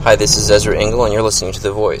Hi, this is Ezra Engel, and you're listening to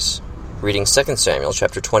The Voice, reading 2 Samuel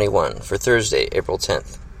chapter 21 for Thursday, April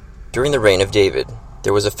 10th. During the reign of David,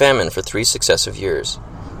 there was a famine for 3 successive years.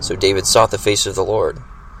 So David sought the face of the Lord.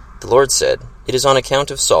 The Lord said, "It is on account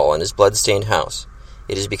of Saul and his blood-stained house.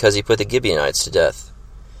 It is because he put the Gibeonites to death."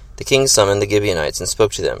 The king summoned the Gibeonites and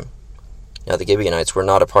spoke to them. Now the Gibeonites were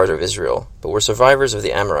not a part of Israel, but were survivors of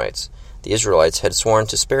the Amorites. The Israelites had sworn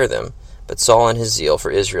to spare them, but Saul in his zeal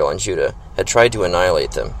for Israel and Judah had tried to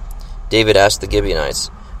annihilate them. David asked the Gibeonites,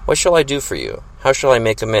 "What shall I do for you? How shall I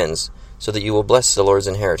make amends, so that you will bless the Lord's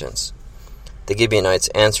inheritance?" The Gibeonites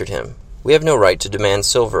answered him, "We have no right to demand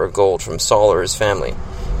silver or gold from Saul or his family,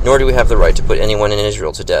 nor do we have the right to put anyone in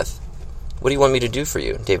Israel to death." "What do you want me to do for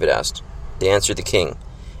you?" David asked. They answered the king,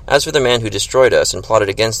 "As for the man who destroyed us and plotted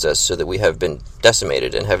against us so that we have been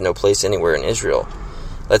decimated and have no place anywhere in Israel,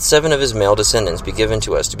 let 7 of his male descendants be given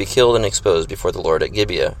to us to be killed and exposed before the Lord at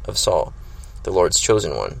Gibeah of Saul, the Lord's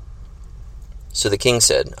chosen one." So the king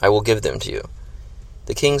said, "I will give them to you."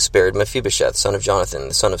 The king spared Mephibosheth, son of Jonathan,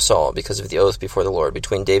 the son of Saul, because of the oath before the Lord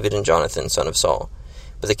between David and Jonathan, son of Saul.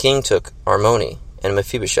 But the king took Armoni and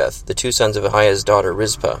Mephibosheth, the 2 sons of Ahiah's daughter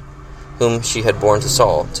Rizpah, whom she had borne to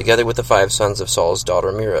Saul, together with the 5 sons of Saul's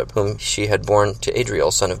daughter Merab, whom she had borne to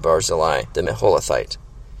Adriel, son of Barzillai, the Meholathite.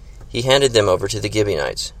 He handed them over to the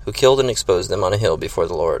Gibeonites, who killed and exposed them on a hill before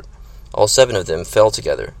the Lord. All 7 of them fell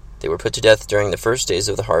together. They were put to death during the first days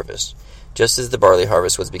of the harvest, just as the barley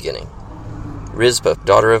harvest was beginning. Rizpah,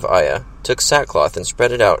 daughter of Aiah, took sackcloth and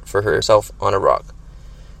spread it out for herself on a rock.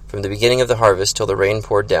 From the beginning of the harvest till the rain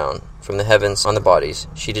poured down from the heavens on the bodies,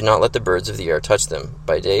 she did not let the birds of the air touch them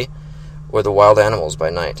by day, or the wild animals by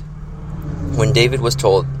night. When David was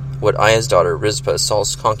told what Aiah's daughter Rizpah,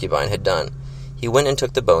 Saul's concubine, had done, he went and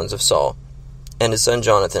took the bones of Saul and his son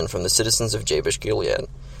Jonathan from the citizens of Jabesh Gilead.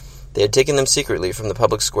 They had taken them secretly from the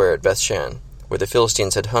public square at Bethshan, where the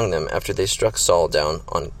Philistines had hung them after they struck Saul down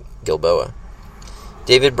on Gilboa.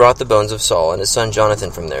 David brought the bones of Saul and his son Jonathan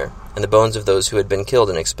from there, and the bones of those who had been killed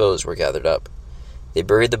and exposed were gathered up. They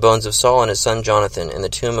buried the bones of Saul and his son Jonathan in the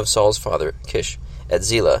tomb of Saul's father Kish at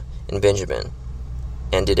Zelah in Benjamin,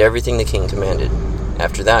 and did everything the king commanded.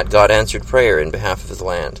 After that, God answered prayer in behalf of the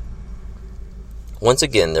land. Once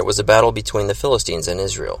again there was a battle between the Philistines and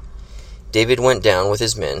Israel. David went down with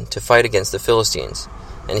his men to fight against the Philistines,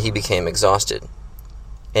 and he became exhausted.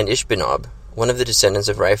 And Ishbenob, one of the descendants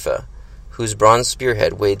of Rapha, whose bronze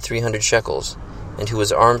spearhead weighed 300 shekels, and who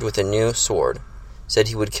was armed with a new sword, said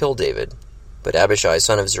he would kill David. But Abishai,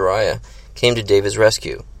 son of Zeruiah, came to David's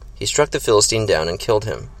rescue. He struck the Philistine down and killed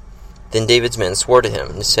him. Then David's men swore to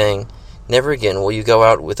him, saying, "Never again will you go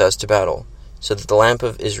out with us to battle, so that the lamp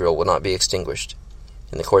of Israel will not be extinguished."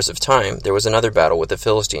 In the course of time, there was another battle with the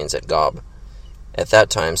Philistines at Gob. At that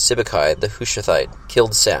time, Sibbecai the Hushathite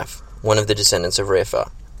killed Saph, one of the descendants of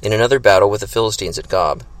Rapha. In another battle with the Philistines at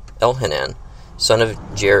Gob, Elhanan, son of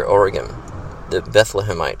Jer-oregim, the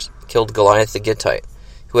Bethlehemite, killed Goliath the Gittite,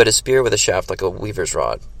 who had a spear with a shaft like a weaver's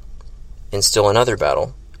rod. In still another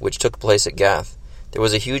battle, which took place at Gath, there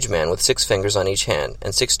was a huge man with 6 fingers on each hand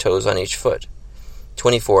and 6 toes on each foot,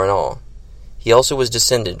 24 in all. He also was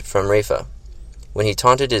descended from Rapha. When he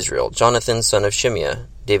taunted Israel, Jonathan, son of Shimeah,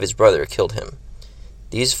 David's brother, killed him.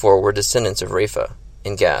 These 4 were descendants of Rapha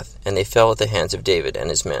in Gath, and they fell at the hands of David and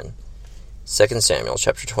his men. 2 Samuel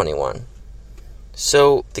chapter 21.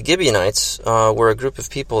 So the Gibeonites were a group of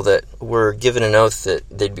people that were given an oath that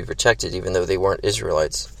they'd be protected even though they weren't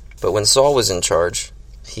Israelites. But when Saul was in charge,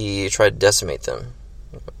 he tried to decimate them,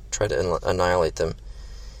 tried to annihilate them.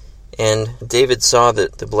 And David saw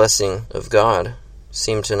that the blessing of God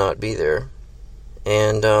seemed to not be there,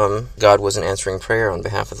 and God wasn't answering prayer on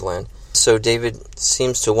behalf of the land. So David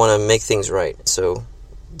seems to want to make things right. So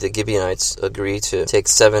the Gibeonites agree to take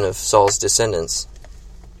 7 of Saul's descendants,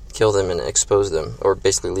 kill them and expose them, or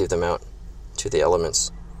basically leave them out to the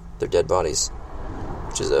elements, their dead bodies,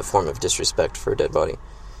 which is a form of disrespect for a dead body.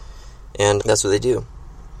 And that's what they do.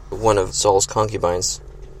 One of Saul's concubines,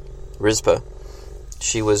 Rizpah,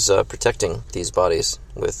 she was protecting these bodies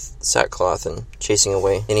with sackcloth and chasing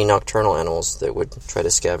away any nocturnal animals that would try to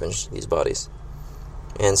scavenge these bodies.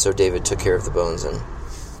 And so David took care of the bones and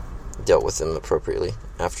dealt with them appropriately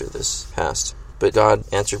after this passed. But God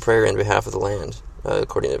answered prayer in behalf of the land,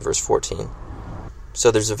 according to verse 14. So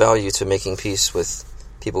there's a value to making peace with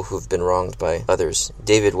people who've been wronged by others.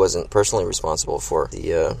 David wasn't personally responsible for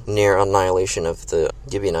the near annihilation of the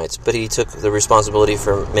Gibeonites, but he took the responsibility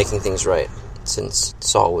for making things right, since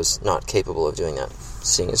Saul was not capable of doing that,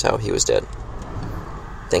 seeing as how he was dead.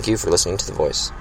 Thank you for listening to The Voice.